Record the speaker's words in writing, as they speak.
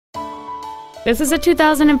This is a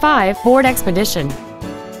 2005 Ford Expedition.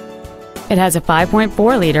 It has a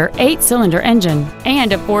 5.4-liter 8-cylinder engine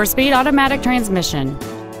and a 4-speed automatic transmission.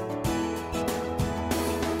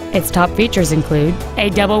 Its top features include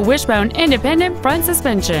a double wishbone independent front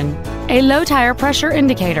suspension, a low tire pressure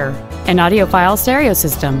indicator, an audiophile stereo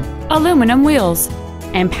system, aluminum wheels,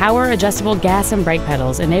 and power-adjustable gas and brake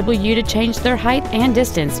pedals enable you to change their height and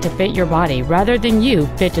distance to fit your body rather than you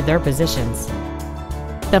fit to their positions.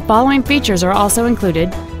 The following features are also included: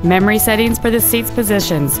 memory settings for the seat's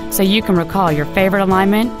positions so you can recall your favorite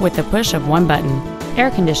alignment with the push of one button, air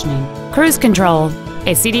conditioning, cruise control,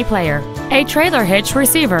 a CD player, a trailer hitch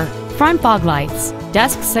receiver, front fog lights,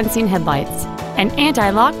 dusk sensing headlights, an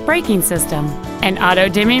anti-lock braking system, an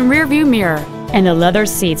auto-dimming rearview mirror, and the leather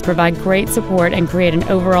seats provide great support and create an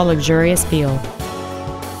overall luxurious feel.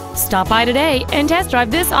 Stop by today and test drive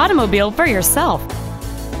this automobile for yourself.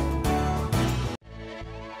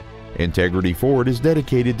 Integrity Ford is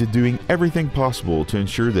dedicated to doing everything possible to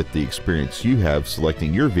ensure that the experience you have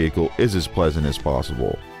selecting your vehicle is as pleasant as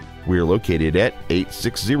possible. We are located at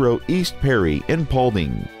 860 East Perry in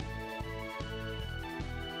Paulding.